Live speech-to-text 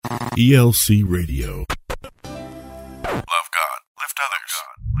ELC Radio. Love God, lift others.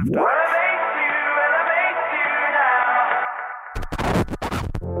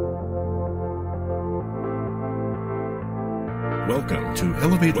 Welcome to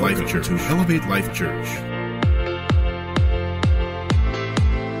Elevate Life Church.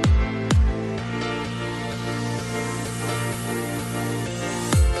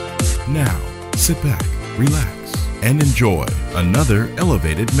 Now, sit back, relax, and enjoy another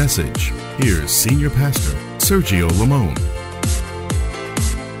elevated message. Here's Senior Pastor Sergio Lamone.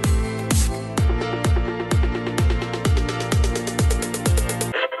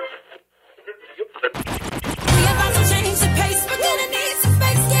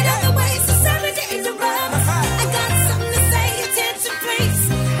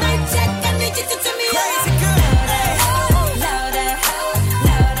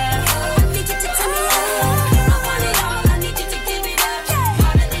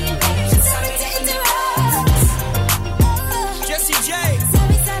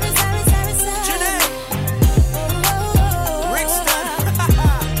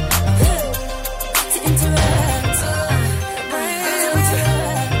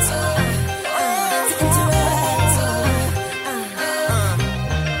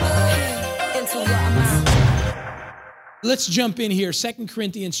 Let's jump in here. 2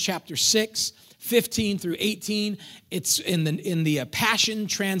 Corinthians chapter 6, 15 through 18. It's in the Passion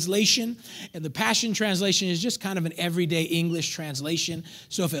Translation. And the Passion Translation is just kind of an everyday English translation.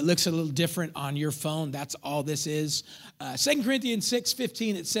 So if it looks a little different on your phone, that's all this is. 2 Corinthians 6,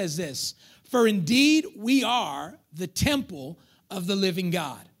 15, it says this: "For indeed we are the temple of the living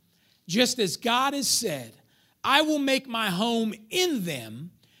God. Just as God has said, I will make my home in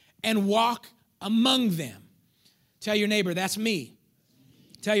them and walk among them." Tell your neighbor, that's me.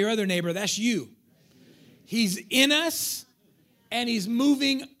 Tell your other neighbor, that's you. He's in us and he's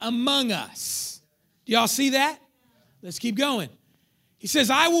moving among us. Do y'all see that? Let's keep going. He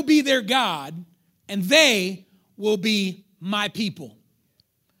says, I will be their God and they will be my people.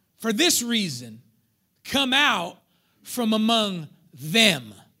 For this reason, come out from among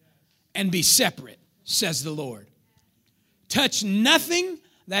them and be separate, says the Lord. Touch nothing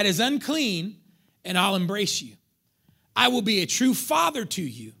that is unclean and I'll embrace you. I will be a true father to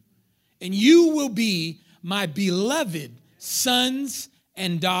you, and you will be my beloved sons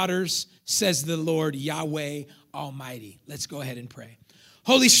and daughters, says the Lord Yahweh Almighty. Let's go ahead and pray.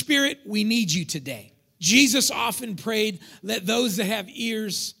 Holy Spirit, we need you today. Jesus often prayed, let those that have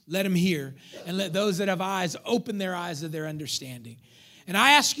ears, let them hear, and let those that have eyes open their eyes of their understanding. And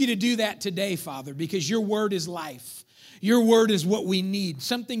I ask you to do that today, Father, because your word is life. Your word is what we need.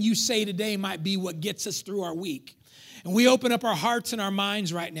 Something you say today might be what gets us through our week. And we open up our hearts and our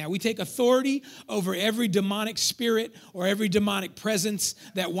minds right now. We take authority over every demonic spirit or every demonic presence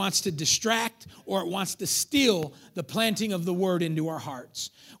that wants to distract or it wants to steal the planting of the word into our hearts.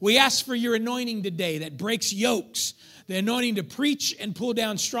 We ask for your anointing today that breaks yokes, the anointing to preach and pull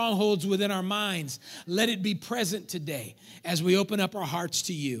down strongholds within our minds. Let it be present today as we open up our hearts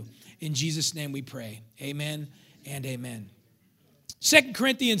to you. In Jesus' name we pray. Amen and amen. 2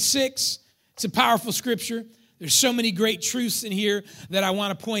 Corinthians 6, it's a powerful scripture. There's so many great truths in here that I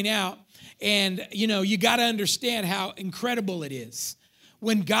want to point out. And, you got to understand how incredible it is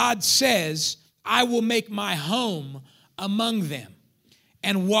when God says, I will make my home among them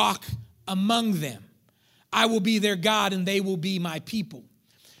and walk among them. I will be their God and they will be my people.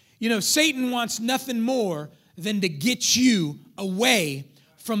 Satan wants nothing more than to get you away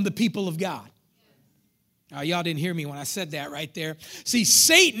from the people of God. Y'all didn't hear me when I said that right there. See,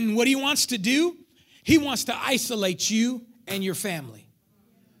 Satan, what he wants to do, he wants to isolate you and your family.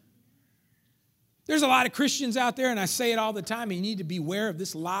 There's a lot of Christians out there, and I say it all the time, and you need to beware of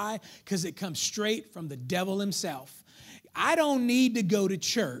this lie because it comes straight from the devil himself. I don't need to go to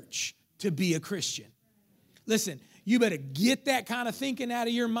church to be a Christian. Listen, you better get that kind of thinking out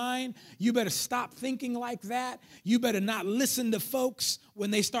of your mind. You better stop thinking like that. You better not listen to folks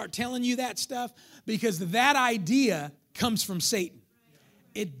when they start telling you that stuff because that idea comes from Satan.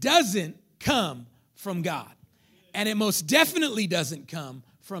 It doesn't come from God. And it most definitely doesn't come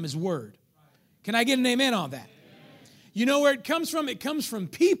from his word. Can I get an amen on that? You know where it comes from? It comes from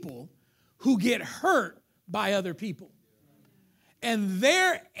people who get hurt by other people. And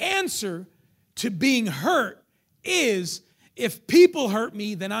their answer to being hurt is, if people hurt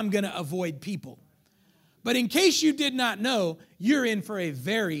me, then I'm going to avoid people. But in case you did not know, you're in for a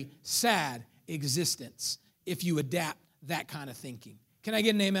very sad existence if you adapt that kind of thinking. Can I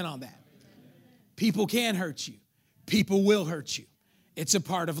get an amen on that? People can hurt you. People will hurt you. It's a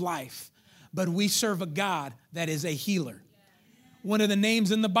part of life. But we serve a God that is a healer. One of the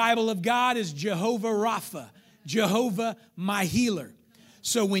names in the Bible of God is Jehovah Rapha, Jehovah my healer.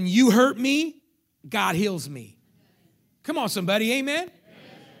 So when you hurt me, God heals me. Come on, somebody, amen? Amen.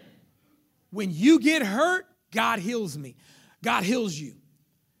 When you get hurt, God heals me. God heals you.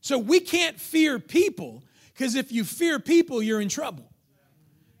 So we can't fear people, because if you fear people, you're in trouble.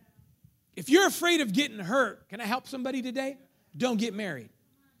 If you're afraid of getting hurt, can I help somebody today? Don't get married.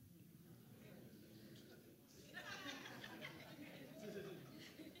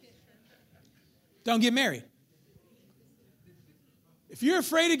 Don't get married. If you're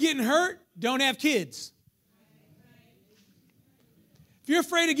afraid of getting hurt, don't have kids. If you're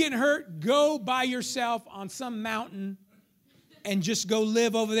afraid of getting hurt, go by yourself on some mountain and just go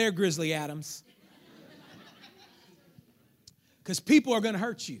live over there, Grizzly Adams. Because people are going to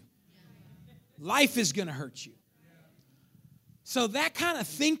hurt you. Life is going to hurt you. So that kind of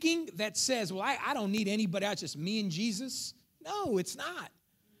thinking that says, well, I don't need anybody else, just me and Jesus. No, it's not.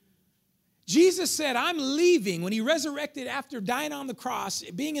 Jesus said, I'm leaving. When he resurrected after dying on the cross,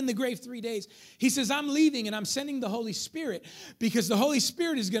 being in the grave 3 days, he says, I'm leaving and I'm sending the Holy Spirit because the Holy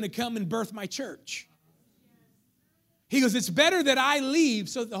Spirit is going to come and birth my church. He goes, it's better that I leave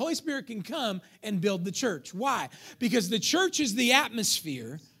so that the Holy Spirit can come and build the church. Why? Because the church is the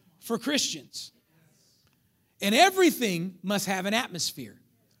atmosphere for Christians. And everything must have an atmosphere.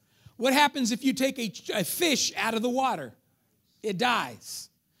 What happens if you take a fish out of the water? It dies.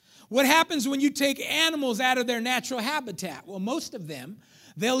 What happens when you take animals out of their natural habitat? Well, most of them,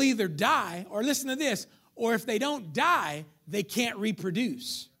 they'll either die, or listen to this, or if they don't die, they can't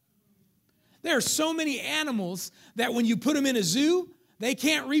reproduce. There are so many animals that when you put them in a zoo, they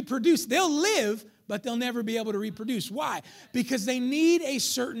can't reproduce. They'll live, but they'll never be able to reproduce. Why? Because they need a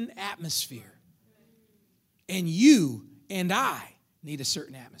certain atmosphere. And you and I need a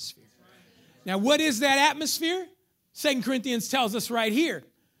certain atmosphere. Now, what is that atmosphere? 2 Corinthians tells us right here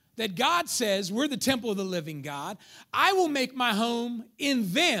that God says, we're the temple of the living God. I will make my home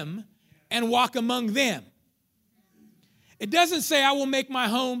in them and walk among them. It doesn't say I will make my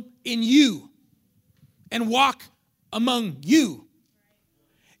home in you and walk among you.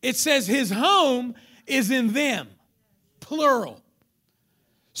 It says his home is in them, plural.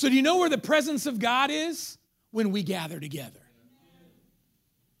 So do you know where the presence of God is? When we gather together.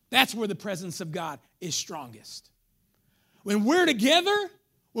 That's where the presence of God is strongest. When we're together,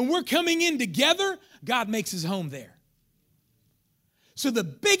 when we're coming in together, God makes his home there. So the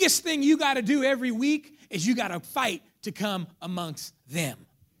biggest thing you got to do every week is you got to fight to come amongst them.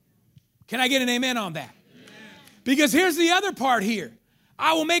 Can I get an amen on that? Amen. Because here's the other part here.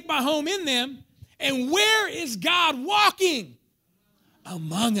 I will make my home in them. And where is God walking?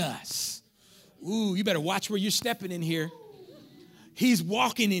 Among us. Ooh, you better watch where you're stepping in here. He's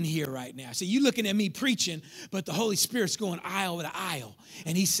walking in here right now. So you looking at me preaching, but the Holy Spirit's going aisle to aisle.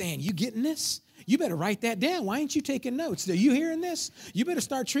 And he's saying, you getting this? You better write that down. Why ain't you taking notes? Are you hearing this? You better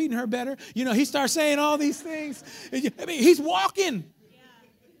start treating her better. You know, he starts saying all these things. I mean, he's walking.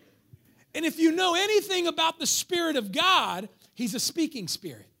 And if you know anything about the Spirit of God, he's a speaking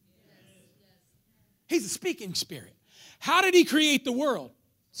spirit. He's a speaking spirit. How did he create the world?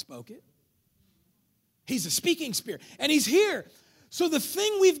 Spoke it. He's a speaking spirit, and he's here. So the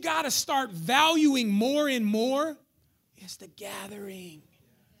thing we've got to start valuing more and more is the gathering.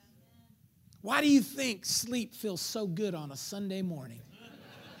 Why do you think sleep feels so good on a Sunday morning?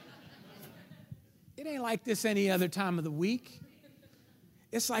 It ain't like this any other time of the week.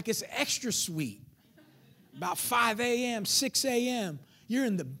 It's like it's extra sweet. About 5 a.m., 6 a.m.,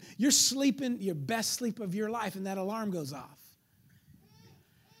 you're sleeping your best sleep of your life, and that alarm goes off.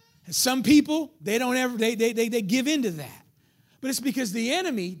 And some people, they give into that. But it's because the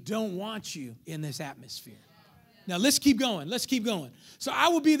enemy don't want you in this atmosphere. Now, let's keep going. Let's keep going. So I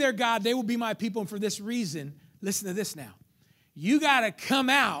will be their God. They will be my people. And for this reason, listen to this now. You got to come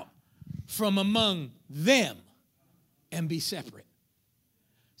out from among them and be separate.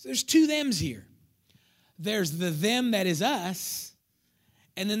 So there's two thems here. There's the them that is us,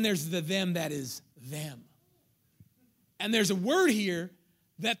 and then there's the them that is them. And there's a word here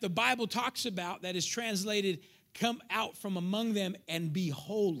that the Bible talks about that is translated, come out from among them and be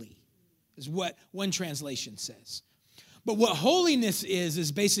holy, is what one translation says. But what holiness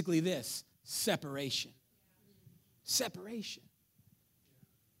is basically this, separation. Separation.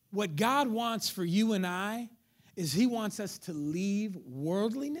 What God wants for you and I is he wants us to leave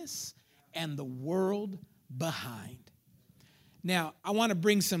worldliness and the world behind. Now, I want to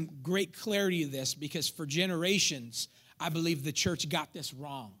bring some great clarity to this because for generations, I believe the church got this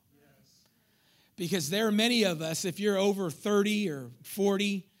wrong. Because there are many of us, if you're over 30 or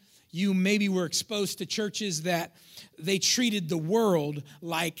 40, you maybe were exposed to churches that they treated the world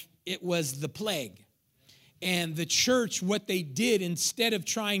like it was the plague. And the church, what they did, instead of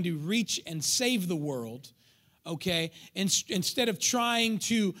trying to reach and save the world, okay, instead of trying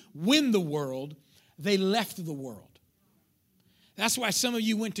to win the world, they left the world. That's why some of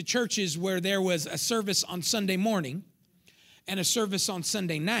you went to churches where there was a service on Sunday morning and a service on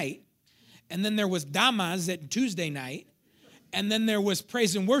Sunday night, and then there was damas at Tuesday night, and then there was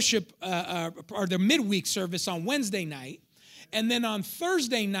praise and worship or the midweek service on Wednesday night, and then on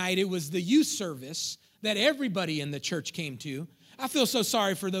Thursday night it was the youth service that everybody in the church came to. I feel so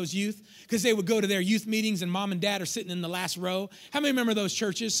sorry for those youth because they would go to their youth meetings and mom and dad are sitting in the last row. How many remember those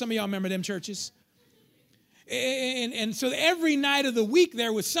churches? Some of y'all remember them churches? And so every night of the week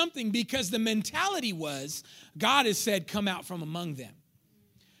there was something because the mentality was God has said, come out from among them.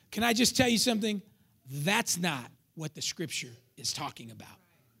 Can I just tell you something? That's not what the scripture is talking about.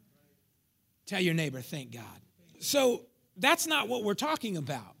 Tell your neighbor, thank God. So that's not what we're talking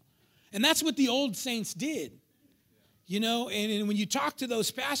about. And that's what the old saints did. You know, and when you talk to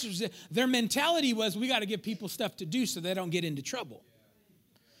those pastors, their mentality was we got to give people stuff to do so they don't get into trouble.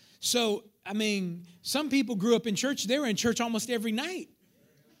 So, I mean, some people grew up in church. They were in church almost every night.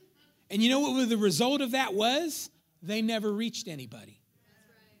 And you know what the result of that was? They never reached anybody.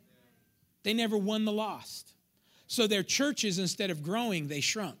 They never won the lost. So their churches, instead of growing, they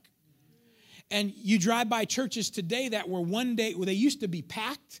shrunk. And you drive by churches today that were one day, well, they used to be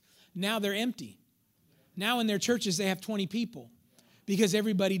packed. Now they're empty. Now in their churches, they have 20 people because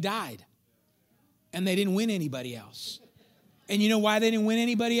everybody died and they didn't win anybody else. And you know why they didn't win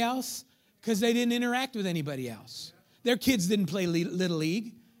anybody else? Because they didn't interact with anybody else. Their kids didn't play Little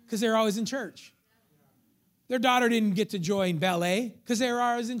League because they were always in church. Their daughter didn't get to join ballet because they were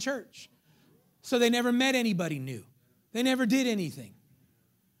always in church. So they never met anybody new. They never did anything.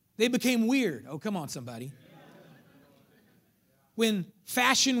 They became weird. Oh, come on, somebody. When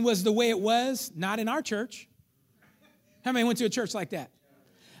fashion was the way it was, not in our church. How many went to a church like that?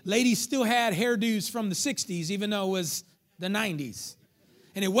 Ladies still had hairdos from the 60s, even though it was the 90s.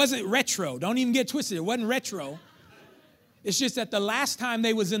 And it wasn't retro. Don't even get twisted. It wasn't retro. It's just that the last time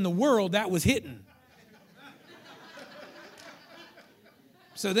they was in the world, that was hitting.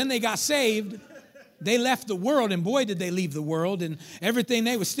 So then they got saved. They left the world, and boy, did they leave the world, and everything,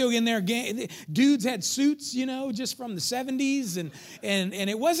 they were still in their game. Dudes had suits, you know, just from the 70s, and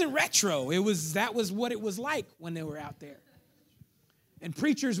it wasn't retro. That was what it was like when they were out there. And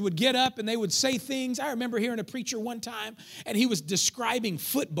preachers would get up, and they would say things. I remember hearing a preacher one time, and he was describing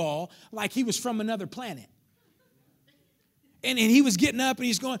football like he was from another planet. And he was getting up and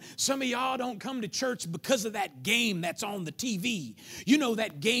he's going, some of y'all don't come to church because of that game that's on the TV. You know,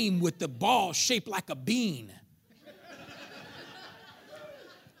 that game with the ball shaped like a bean.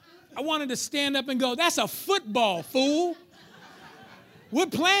 I wanted to stand up and go, that's a football, fool. What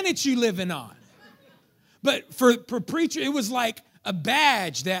planet you living on? But for preacher, it was like a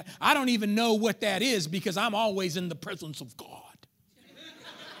badge that I don't even know what that is because I'm always in the presence of God.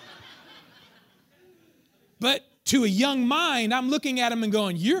 But to a young mind, I'm looking at him and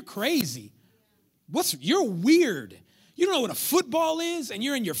going, you're crazy. You're weird. You don't know what a football is, and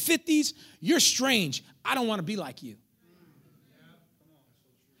you're in your 50s. You're strange. I don't want to be like you.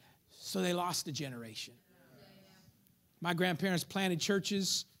 So they lost a generation. My grandparents planted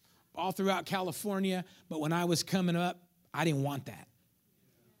churches all throughout California, but when I was coming up, I didn't want that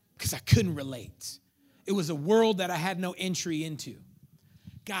because I couldn't relate. It was a world that I had no entry into.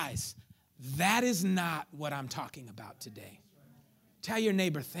 Guys, that is not what I'm talking about today. Tell your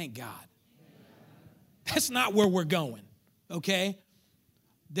neighbor, thank God. That's not where we're going, okay?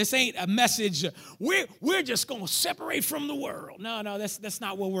 This ain't a message, we're just going to separate from the world. No, that's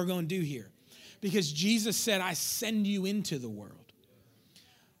not what we're going to do here. Because Jesus said, I send you into the world.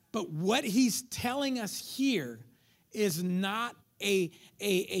 But what he's telling us here is not a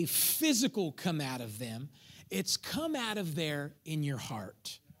physical come out of them. It's come out of there in your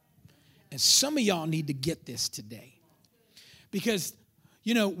heart. And some of y'all need to get this today. Because,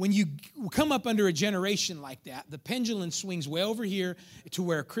 you know, when you come up under a generation like that, the pendulum swings way over here to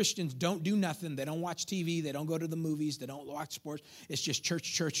where Christians don't do nothing. They don't watch TV. They don't go to the movies. They don't watch sports. It's just church,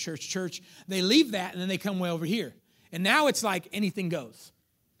 church, church, church. They leave that, and then they come way over here. And now it's like anything goes.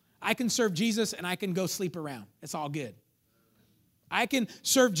 I can serve Jesus, and I can go sleep around. It's all good. I can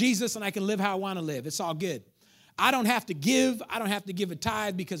serve Jesus, and I can live how I want to live. It's all good. I don't have to give. I don't have to give a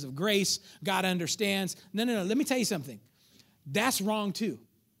tithe because of grace. God understands. No. Let me tell you something. That's wrong too.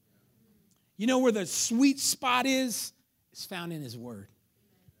 You know where the sweet spot is? It's found in his word.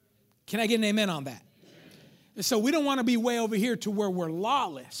 Can I get an amen on that? And so we don't want to be way over here to where we're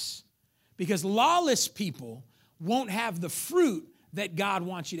lawless, because lawless people won't have the fruit that God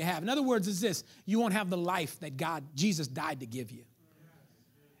wants you to have. In other words, it's this: you won't have the life that Jesus died to give you.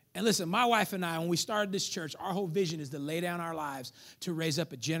 And listen, my wife and I, when we started this church, our whole vision is to lay down our lives to raise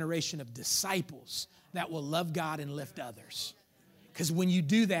up a generation of disciples that will love God and lift others. Because when you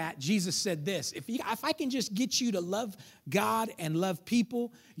do that, Jesus said this: if I can just get you to love God and love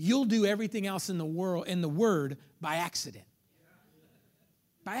people, you'll do everything else in the world, in the Word, by accident.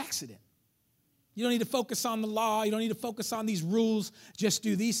 By accident. You don't need to focus on the law. You don't need to focus on these rules. Just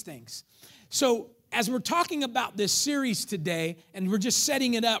do these things. So as we're talking about this series today, and we're just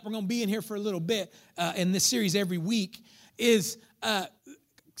setting it up, we're going to be in here for a little bit in this series every week, is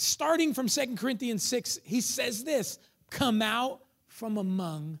starting from 2 Corinthians 6, he says this: come out from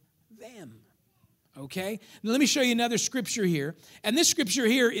among them. Okay? Now let me show you another scripture here. And this scripture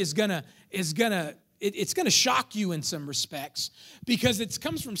here is gonna shock you in some respects, because it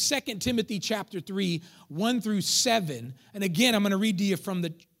comes from 2 Timothy chapter 3, 1 through 7. And again, I'm going to read to you from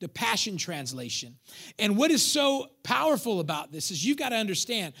the Passion Translation. And what is so powerful about this is you've got to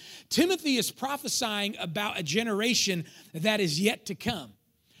understand, Timothy is prophesying about a generation that is yet to come.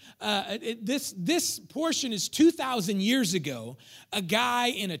 This portion is 2,000 years ago. A guy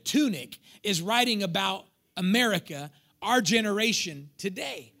in a tunic is writing about America, our generation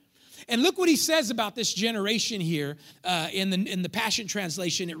today. And look what he says about this generation here in the Passion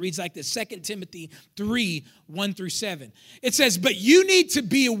Translation. It reads like this: 2 Timothy 3, 1 through 7. It says, but you need to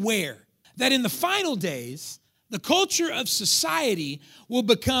be aware that in the final days, the culture of society will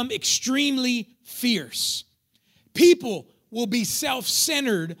become extremely fierce. People will be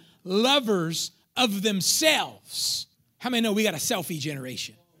self-centered, lovers of themselves. How many know we got a selfie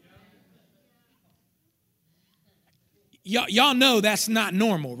generation? Y'all know that's not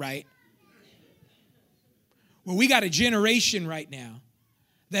normal, right? Well, we got a generation right now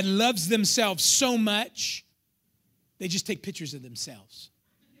that loves themselves so much, they just take pictures of themselves.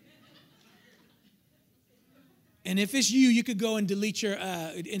 And if it's you, you could go and delete your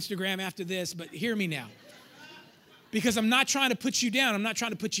Instagram after this, but hear me now. Because I'm not trying to put you down. I'm not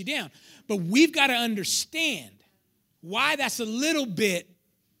trying to put you down. But we've got to understand why that's a little bit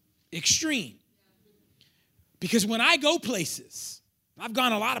extreme. Because when I go places, I've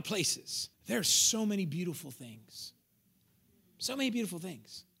gone a lot of places, there's so many beautiful things. So many beautiful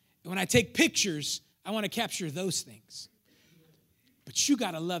things. And when I take pictures, I want to capture those things. But you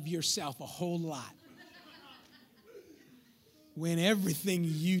got to love yourself a whole lot when everything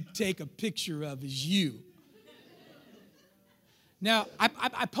you take a picture of is you. Now,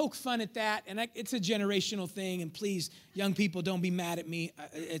 I poke fun at that, and it's a generational thing, and please, young people, don't be mad at me.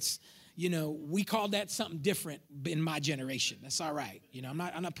 We called that something different in my generation. That's all right. I'm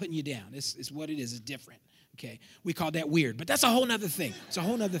not putting you down. It's what it is. It's different, okay? We called that weird, but that's a whole nother thing. It's a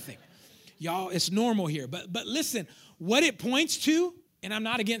whole nother thing. Y'all, it's normal here. But listen, what it points to, and I'm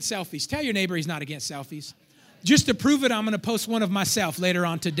not against selfies. Tell your neighbor he's not against selfies. Just to prove it, I'm going to post one of myself later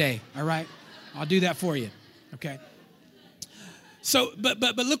on today, all right? I'll do that for you, okay? So,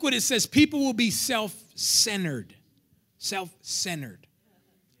 but look what it says. People will be self-centered,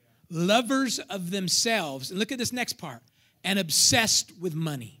 lovers of themselves. And look at this next part. And obsessed with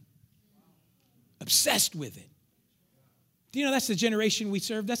money. Obsessed with it. Do you know that's the generation we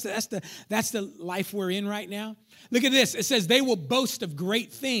serve? That's the life we're in right now. Look at this. It says they will boast of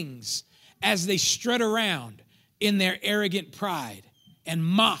great things as they strut around in their arrogant pride and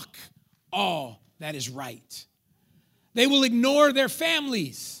mock all that is right. They will ignore their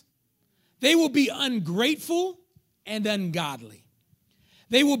families. They will be ungrateful and ungodly.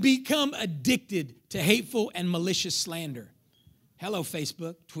 They will become addicted to hateful and malicious slander. Hello,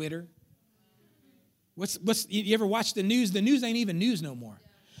 Facebook, Twitter. You ever watch the news? The news ain't even news no more.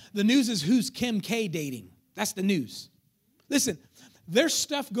 The news is who's Kim K dating. That's the news. Listen, there's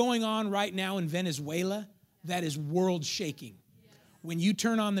stuff going on right now in Venezuela that is world shaking. When you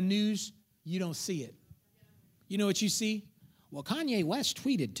turn on the news, you don't see it. You know what you see? Well, Kanye West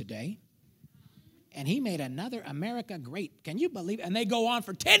tweeted today, and he made another America great. Can you believe it? And they go on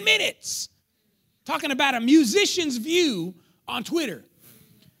for 10 minutes talking about a musician's view on Twitter.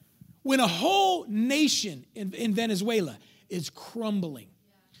 When a whole nation in Venezuela is crumbling.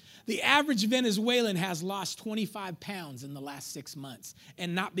 The average Venezuelan has lost 25 pounds in the last 6 months,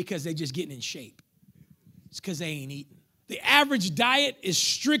 and not because they're just getting in shape. It's because they ain't eating. The average diet is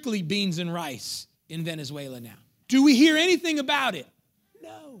strictly beans and rice in Venezuela now. Do we hear anything about it?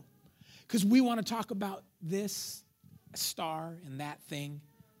 No. Because we want to talk about this star and that thing,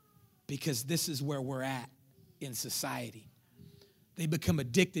 because this is where we're at in society. They become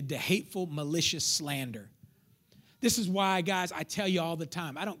addicted to hateful, malicious slander. This is why, guys, I tell you all the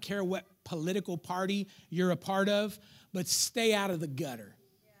time, I don't care what political party you're a part of, but stay out of the gutter.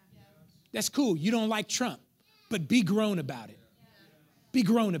 That's cool. You don't like Trump, but be grown about it. Be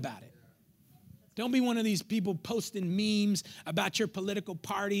grown about it. Don't be one of these people posting memes about your political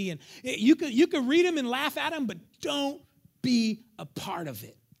party. And you could read them and laugh at them, but don't be a part of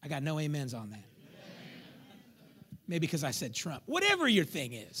it. I got no amens on that. Maybe because I said Trump. Whatever your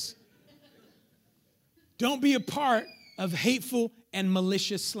thing is. Don't be a part of hateful and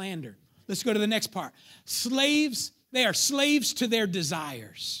malicious slander. Let's go to the next part. Slaves, they are slaves to their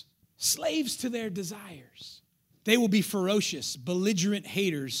desires. Slaves to their desires. They will be ferocious, belligerent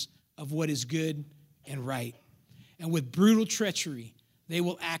haters of what is good and right. And with brutal treachery, they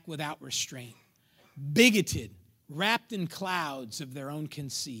will act without restraint. Bigoted, wrapped in clouds of their own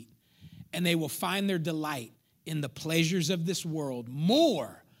conceit. And they will find their delight in the pleasures of this world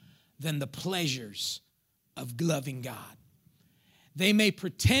more than the pleasures of loving God. They may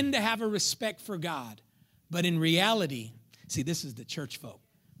pretend to have a respect for God, but in reality, see, this is the church folk.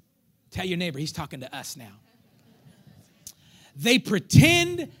 Tell your neighbor, he's talking to us now. They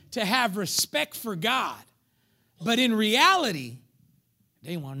pretend to have respect for God, but in reality,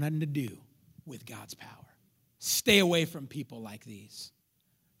 they want nothing to do with God's power. Stay away from people like these,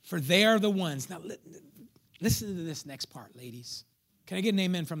 for they are the ones. Now, listen to this next part, ladies. Can I get an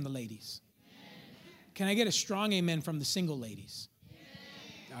amen from the ladies? Can I get a strong amen from the single ladies?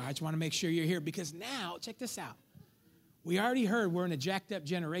 All right, I just want to make sure you're here because now, check this out. We already heard we're in a jacked up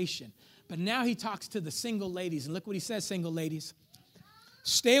generation, but now he talks to the single ladies, and look what he says, single ladies.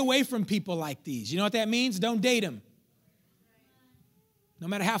 Stay away from people like these. You know what that means? Don't date them. No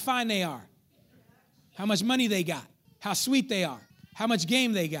matter how fine they are, how much money they got, how sweet they are, how much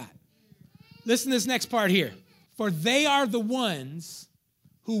game they got. Listen to this next part here. For they are the ones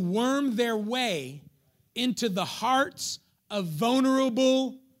who worm their way into the hearts of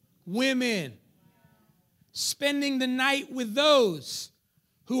vulnerable women, spending the night with those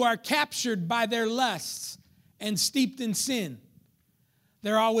who are captured by their lusts and steeped in sin.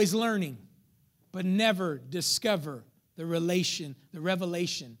 They're always learning, but never discover the revelation,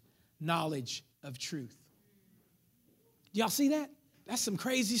 knowledge of truth. Y'all see that? That's some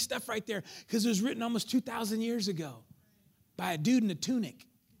crazy stuff right there because it was written almost 2,000 years ago by a dude in a tunic.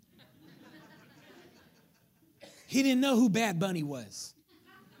 He didn't know who Bad Bunny was.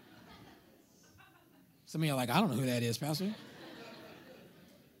 Some of you are like, I don't know who that is, Pastor.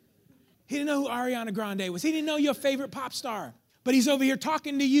 He didn't know who Ariana Grande was. He didn't know your favorite pop star. But he's over here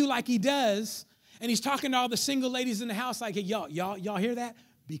talking to you like he does, and he's talking to all the single ladies in the house like, hey, y'all hear that?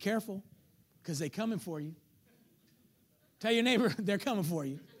 Be careful, because they're coming for you. Tell your neighbor they're coming for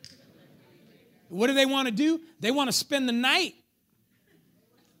you. What do they want to do? They want to spend the night.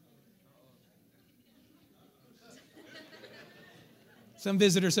 Some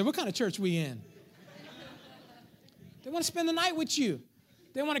visitor said, what kind of church we in? They want to spend the night with you.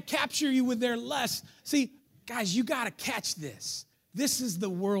 They want to capture you with their lust. See, guys, you got to catch this. This is the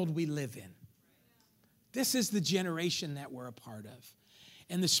world we live in. This is the generation that we're a part of.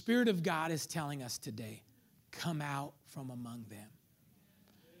 And the Spirit of God is telling us today, come out from among them.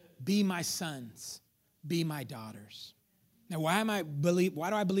 Be my sons. Be my daughters. Now, why do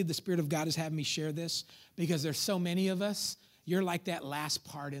I believe the Spirit of God is having me share this? Because there's so many of us. You're like that last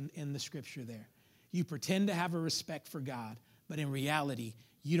part in the scripture there. You pretend to have a respect for God, but in reality,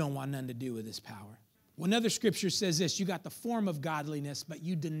 you don't want nothing to do with his power. Well, another scripture says this, you got the form of godliness, but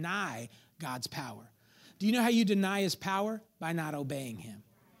you deny God's power. Do you know how you deny his power? By not obeying him.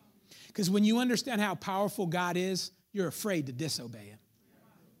 Because when you understand how powerful God is, you're afraid to disobey him.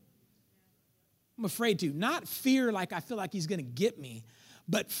 I'm afraid to. Not fear like I feel like he's going to get me,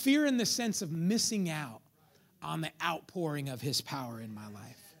 but fear in the sense of missing out on the outpouring of his power in my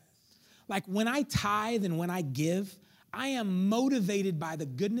life. Like when I tithe and when I give, I am motivated by the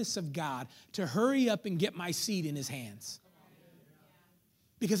goodness of God to hurry up and get my seed in his hands.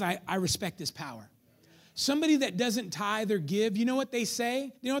 Because I respect his power. Somebody that doesn't tithe or give, you know what they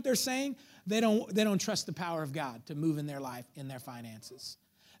say? You know what they're saying? They don't trust the power of God to move in their life, in their finances.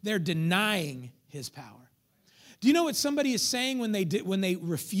 They're denying his power. Do you know what somebody is saying when they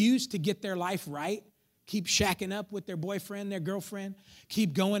refuse to get their life right? Keep shacking up with their boyfriend, their girlfriend.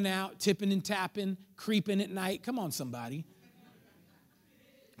 Keep going out, tipping and tapping, creeping at night. Come on, somebody.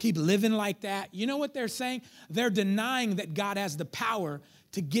 Keep living like that. You know what they're saying? They're denying that God has the power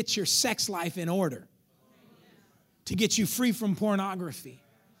to get your sex life in order, to get you free from pornography.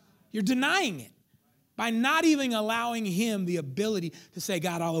 You're denying it by not even allowing him the ability to say,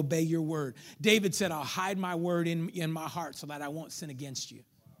 God, I'll obey your word. David said, I'll hide my word in my heart so that I won't sin against you.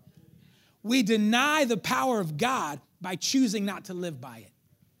 We deny the power of God by choosing not to live by it.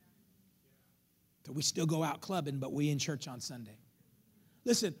 So we still go out clubbing, but we in church on Sunday.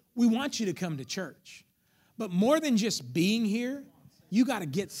 Listen, we want you to come to church. But more than just being here, you got to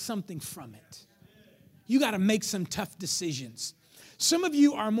get something from it. You got to make some tough decisions. Some of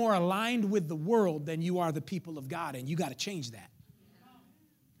you are more aligned with the world than you are the people of God, and you got to change that.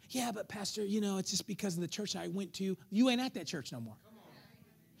 Yeah, but Pastor, it's just because of the church I went to. You ain't at that church no more.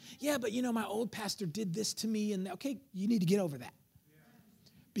 Yeah, but my old pastor did this to me, and okay, you need to get over that.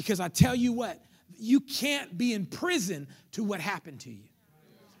 Because I tell you what, you can't be in prison to what happened to you.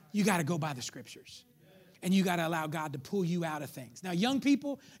 You got to go by the scriptures. And you got to allow God to pull you out of things. Now, young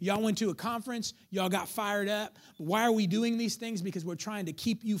people, y'all went to a conference. Y'all got fired up. But why are we doing these things? Because we're trying to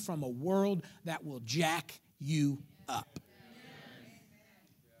keep you from a world that will jack you up.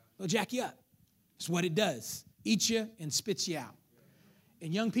 It'll jack you up. It's what it does. Eats you and spits you out.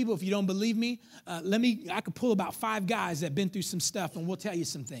 And young people, if you don't believe me, I could pull about 5 guys that have been through some stuff, and we'll tell you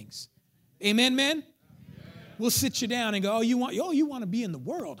some things. Amen, men? Amen. We'll sit you down and go, you want to be in the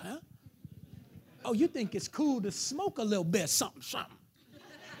world, huh? Oh, you think it's cool to smoke a little bit, something.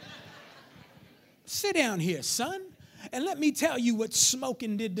 Sit down here, son, and let me tell you what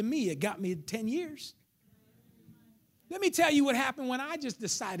smoking did to me. It got me 10 years. Let me tell you what happened when I just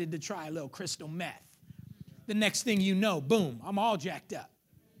decided to try a little crystal meth. The next thing you know, boom, I'm all jacked up.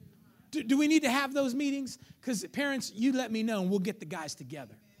 Do we need to have those meetings? Because parents, you let me know, and we'll get the guys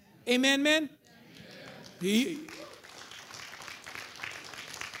together. Amen, men? Amen.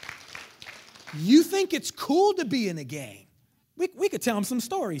 You think it's cool to be in a gang? We could tell them some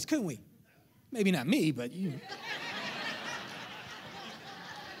stories, couldn't we? Maybe not me, but you.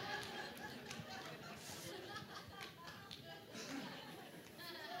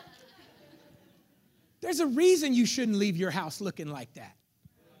 There's a reason you shouldn't leave your house looking like that.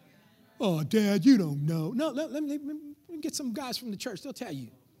 Oh, Dad, you don't know. No, let me get some guys from the church. They'll tell you.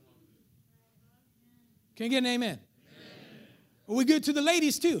 Can I get an amen? Are we good to the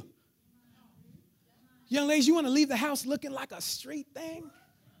ladies too? Young ladies, you want to leave the house looking like a street thing?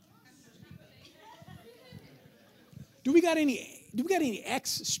 Do we got any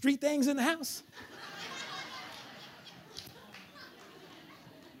ex-street things in the house?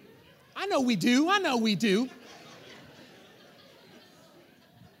 I know we do.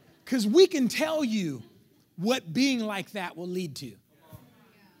 Because we can tell you what being like that will lead to.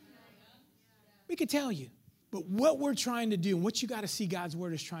 We can tell you. But what we're trying to do, and what you got to see God's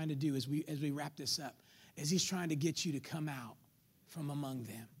word is trying to do as we wrap this up, is he's trying to get you to come out from among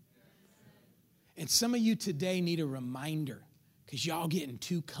them. And some of you today need a reminder because y'all getting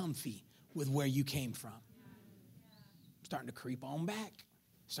too comfy with where you came from. Starting to creep on back.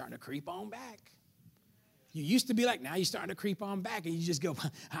 You used to be like, now you're starting to creep on back, and you just go,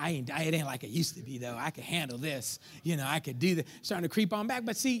 it ain't like it used to be, though. I can handle this. I could do that. Starting to creep on back.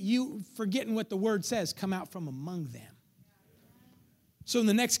 But see, you forgetting what the word says, come out from among them. So in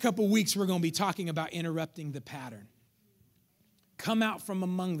the next couple weeks, we're going to be talking about interrupting the pattern. Come out from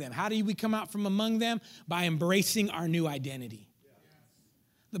among them. How do we come out from among them? By embracing our new identity.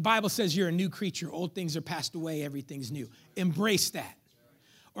 The Bible says you're a new creature. Old things are passed away. Everything's new. Embrace that.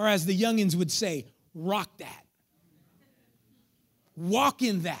 Or as the youngins would say, rock that. Walk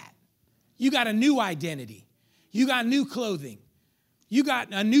in that. You got a new identity. You got new clothing. You got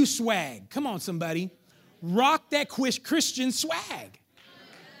a new swag. Come on, somebody. Rock that Christian swag.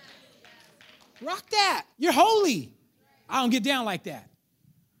 Rock that. You're holy. I don't get down like that.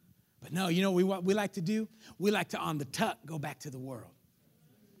 But no, you know what we like to do? We like to, on the tuck, go back to the world.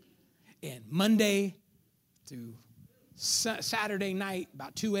 And Monday through Saturday night,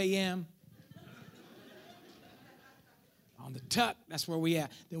 about 2 a.m., on the tuck, that's where we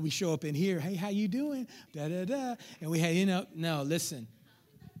at. Then we show up in here. Hey, how you doing? Da-da-da. And we have, no, listen.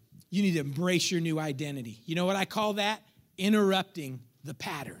 You need to embrace your new identity. You know what I call that? Interrupting the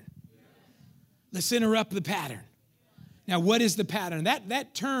pattern. Let's interrupt the pattern. Now, what is the pattern?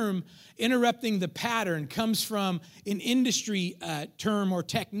 That term, interrupting the pattern, comes from an industry term or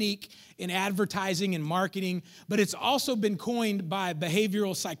technique in advertising and marketing, but it's also been coined by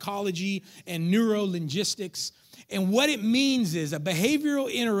behavioral psychology and neurolinguistics. And what it means is a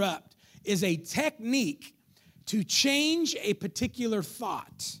behavioral interrupt is a technique to change a particular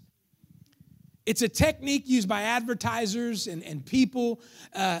thought. It's a technique used by advertisers and people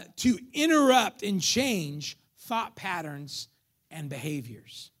to interrupt and change thought patterns and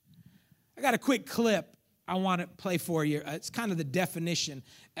behaviors. I got a quick clip I want to play for you. It's kind of the definition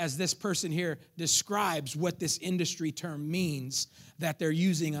as this person here describes what this industry term means that they're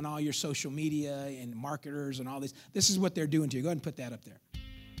using on all your social media and marketers and all this. This is what they're doing to you. Go ahead and put that up there.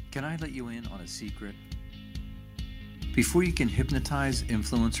 Can I let you in on a secret? Before you can hypnotize,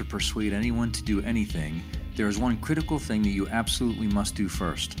 influence, or persuade anyone to do anything, there is one critical thing that you absolutely must do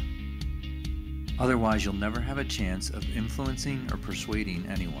first. Otherwise, you'll never have a chance of influencing or persuading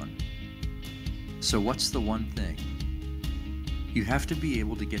anyone. So what's the one thing? You have to be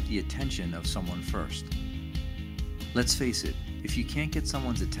able to get the attention of someone first. Let's face it, if you can't get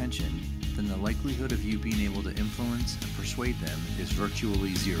someone's attention, then the likelihood of you being able to influence and persuade them is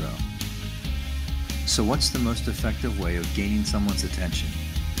virtually zero. So what's the most effective way of gaining someone's attention?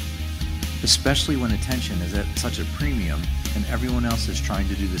 Especially when attention is at such a premium and everyone else is trying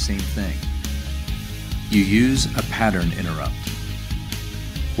to do the same thing. You use a pattern interrupt.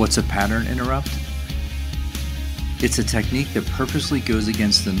 What's a pattern interrupt? It's a technique that purposely goes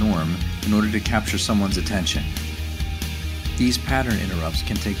against the norm in order to capture someone's attention. These pattern interrupts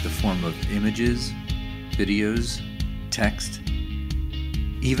can take the form of images, videos, text,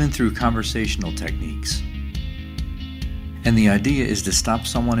 even through conversational techniques. And the idea is to stop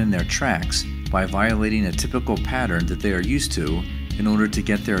someone in their tracks by violating a typical pattern that they are used to in order to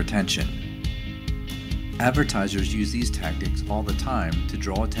get their attention. Advertisers use these tactics all the time to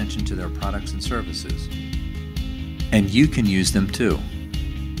draw attention to their products and services. And you can use them too.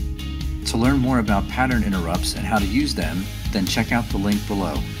 To learn more about pattern interrupts and how to use them, then check out the link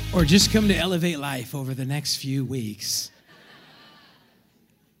below. Or just come to Elevate Life over the next few weeks.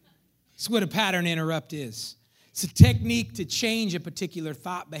 That's what a pattern interrupt is. It's a technique to change a particular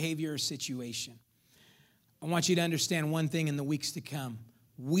thought, behavior, or situation. I want you to understand one thing in the weeks to come.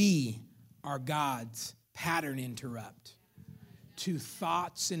 We are God's pattern interrupt to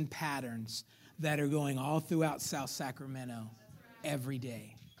thoughts and patterns that are going all throughout South Sacramento every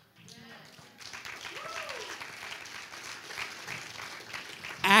day.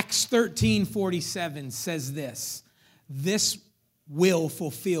 Acts 13:47 says this will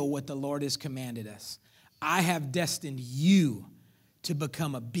fulfill what the Lord has commanded us. I have destined you to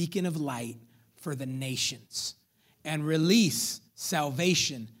become a beacon of light for the nations and release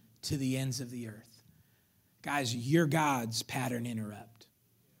salvation to the ends of the earth. Guys, you're God's pattern interrupt.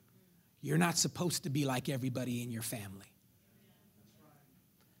 You're not supposed to be like everybody in your family.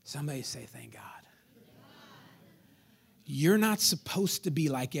 Somebody say, thank God. You're not supposed to be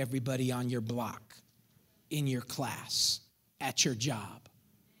like everybody on your block, in your class, at your job.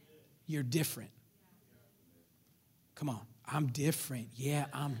 You're different. Come on. I'm different. Yeah,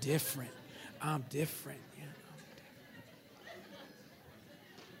 I'm different. I'm different.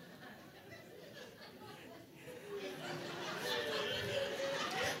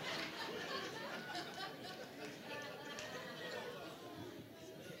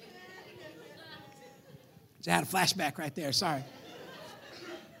 Yeah, I had a flashback right there. Sorry.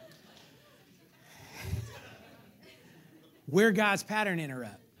 We're God's pattern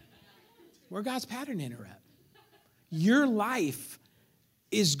interrupt. We're God's pattern interrupt. Your life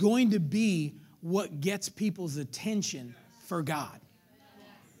is going to be what gets people's attention for God.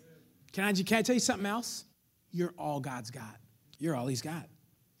 Can I tell you something else? You're all God's got. You're all He's got.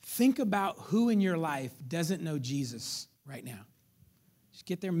 Think about who in your life doesn't know Jesus right now. Just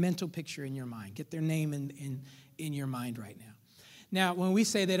get their mental picture in your mind. Get their name in your mind right now. Now, when we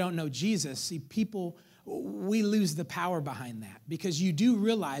say they don't know Jesus, see, people, we lose the power behind that because you do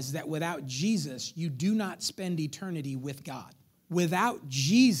realize that without Jesus, you do not spend eternity with God. Without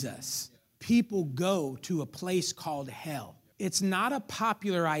Jesus, people go to a place called hell. It's not a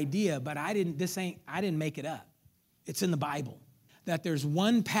popular idea, but I didn't make it up. It's in the Bible that there's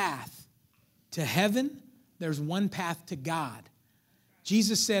one path to heaven, there's one path to God.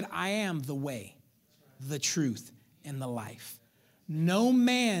 Jesus said, I am the way, the truth, and the life. No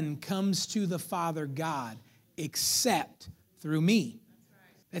man comes to the Father God except through me.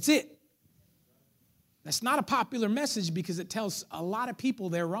 That's it. That's not a popular message because it tells a lot of people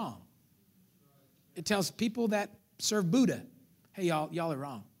they're wrong. It tells people that serve Buddha, hey, y'all are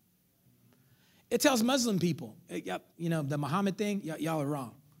wrong. It tells Muslim people, the Muhammad thing, y'all are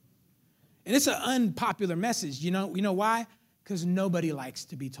wrong. And it's an unpopular message. You know why? Because nobody likes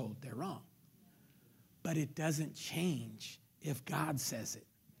to be told they're wrong. But it doesn't change if God says it.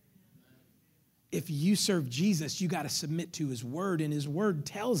 If you serve Jesus, you got to submit to His word, and His word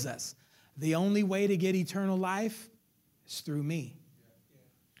tells us the only way to get eternal life is through me.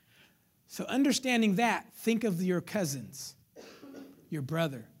 So understanding that, think of your cousins, your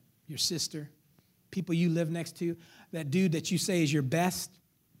brother, your sister, people you live next to, that dude that you say is your best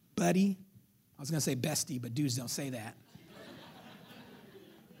buddy. I was going to say bestie, but dudes don't say that.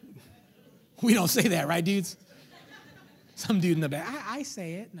 We don't say that, right, dudes? Some dude in the back, I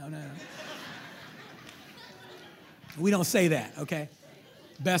say it. No. We don't say that, okay?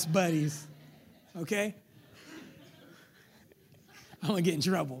 Best buddies. Okay? I don't want to get in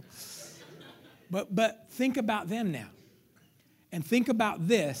trouble. But think about them now. And think about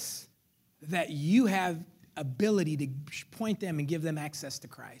this, that you have ability to point them and give them access to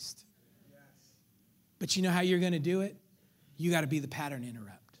Christ. But you know how you're going to do it? You got to be the pattern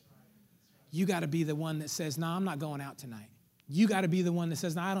interrupt. You got to be the one that says, no, I'm not going out tonight. You got to be the one that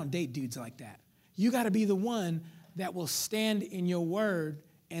says, no, I don't date dudes like that. You got to be the one that will stand in your word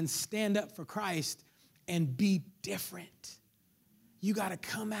and stand up for Christ and be different. You got to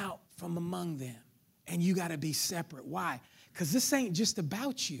come out from among them, and you got to be separate. Why? Because this ain't just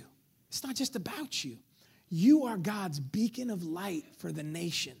about you. It's not just about you. You are God's beacon of light for the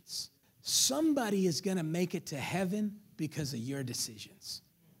nations. Somebody is going to make it to heaven because of your decisions.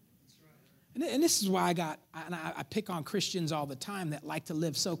 And this is why I pick on Christians all the time that like to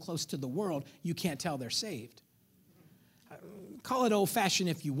live so close to the world, you can't tell they're saved. Call it old-fashioned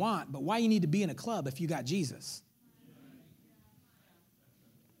if you want, but why you need to be in a club if you got Jesus?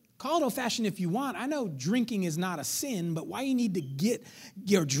 Call it old-fashioned if you want. I know drinking is not a sin, but why you need to get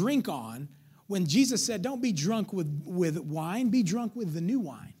your drink on when Jesus said, don't be drunk with wine, be drunk with the new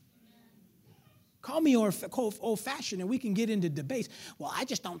wine. Call me old-fashioned and we can get into debates. Well, I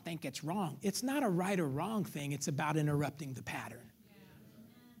just don't think it's wrong. It's not a right or wrong thing. It's about interrupting the pattern.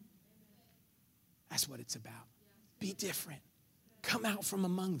 That's what it's about. Be different. Come out from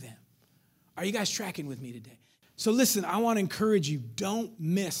among them. Are you guys tracking with me today? So listen, I want to encourage you, don't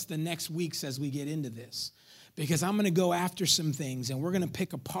miss the next weeks as we get into this, because I'm going to go after some things and we're going to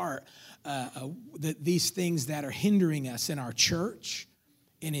pick apart these things that are hindering us in our church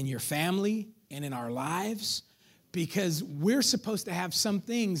and in your family and in our lives, because we're supposed to have some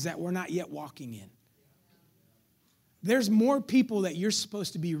things that we're not yet walking in. There's more people that you're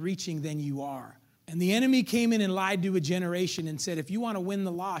supposed to be reaching than you are. And the enemy came in and lied to a generation and said, if you want to win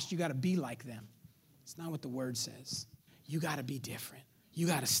the lost, you got to be like them. It's not what the word says. You got to be different. You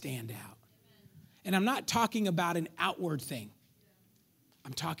got to stand out. And I'm not talking about an outward thing.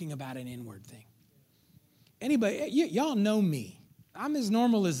 I'm talking about an inward thing. Anybody, y'all know me. I'm as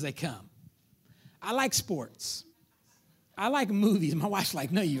normal as they come. I like sports. I like movies. My wife's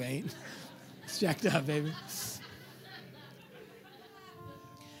like, no, you ain't. It's jacked up, baby.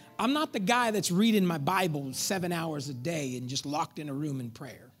 I'm not the guy that's reading my Bible 7 hours a day and just locked in a room in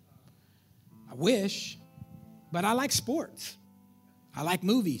prayer. I wish, but I like sports. I like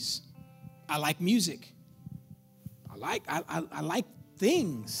movies. I like music. I like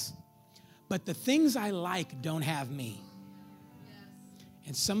things. But the things I like don't have me.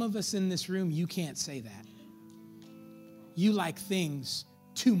 And some of us in this room, you can't say that. You like things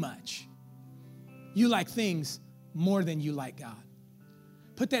too much. You like things more than you like God.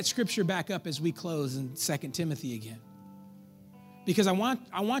 Put that scripture back up as we close in 2 Timothy again. Because I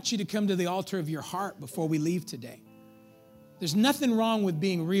want you to come to the altar of your heart before we leave today. There's nothing wrong with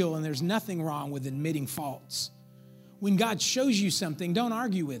being real, and there's nothing wrong with admitting faults. When God shows you something, don't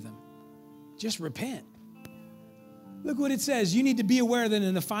argue with him. Just repent. Look what it says. You need to be aware that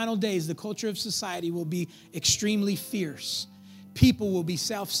in the final days, the culture of society will be extremely fierce. People will be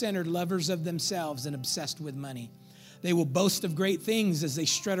self-centered, lovers of themselves, and obsessed with money. They will boast of great things as they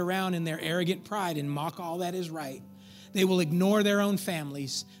strut around in their arrogant pride and mock all that is right. They will ignore their own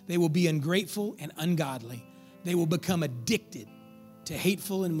families. They will be ungrateful and ungodly. They will become addicted to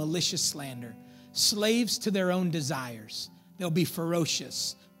hateful and malicious slander, slaves to their own desires. They'll be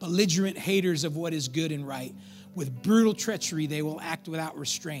ferocious, belligerent haters of what is good and right. With brutal treachery, they will act without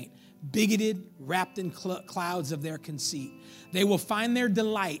restraint, bigoted, wrapped in clouds of their conceit. They will find their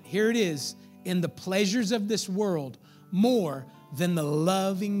delight, here it is, in the pleasures of this world more than the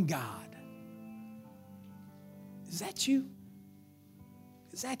loving God. Is that you?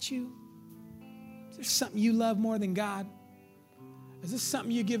 Is that you? Is there something you love more than God? Is this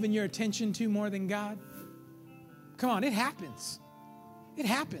something you're giving your attention to more than God? Come on, it happens. It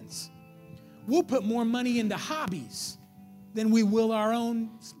happens. We'll put more money into hobbies than we will our own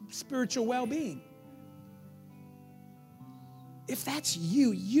spiritual well-being. If that's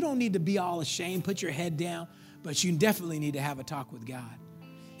you, you don't need to be all ashamed, put your head down, but you definitely need to have a talk with God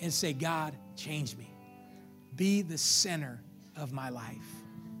and say, God, change me. Be the center of my life.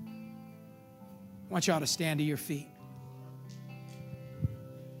 I want y'all to stand to your feet.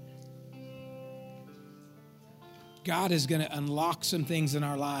 God is going to unlock some things in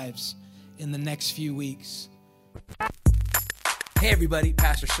our lives in the next few weeks. Hey everybody,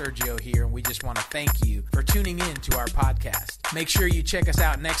 Pastor Sergio here, and we just want to thank you for tuning in to our podcast. Make sure you check us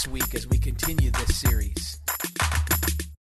out next week as we continue this series.